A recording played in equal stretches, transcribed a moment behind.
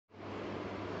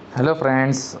Hello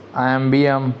friends, I am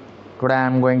BM. Today I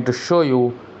am going to show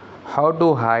you how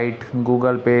to hide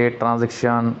Google Pay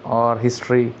transaction or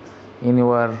history in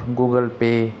your Google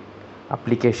Pay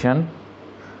application.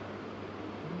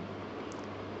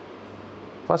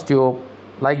 First you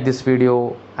like this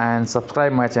video and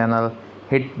subscribe my channel,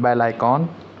 hit bell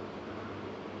icon.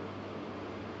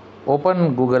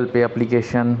 Open Google Pay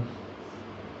application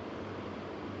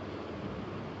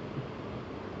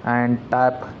and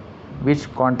tap which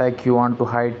contact you want to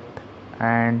hide,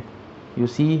 and you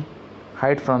see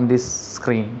hide from this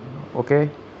screen. Okay,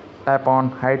 tap on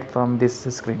hide from this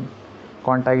screen.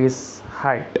 Contact is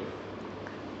hide.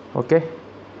 Okay,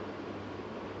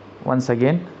 once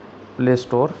again Play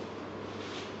Store,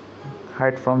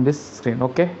 hide from this screen.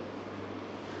 Okay,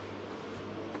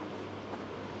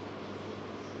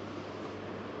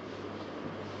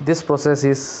 this process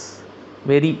is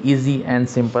very easy and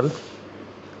simple.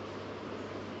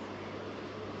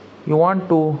 You want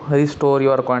to restore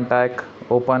your contact,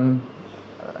 open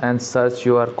and search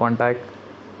your contact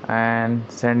and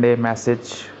send a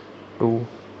message to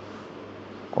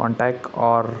contact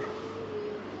or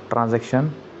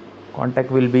transaction.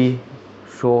 Contact will be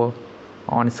show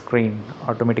on screen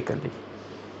automatically.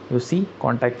 You see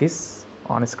contact is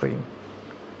on screen.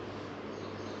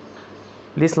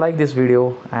 Please like this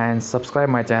video and subscribe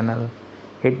my channel,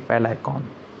 hit bell icon.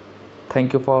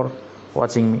 Thank you for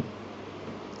watching me.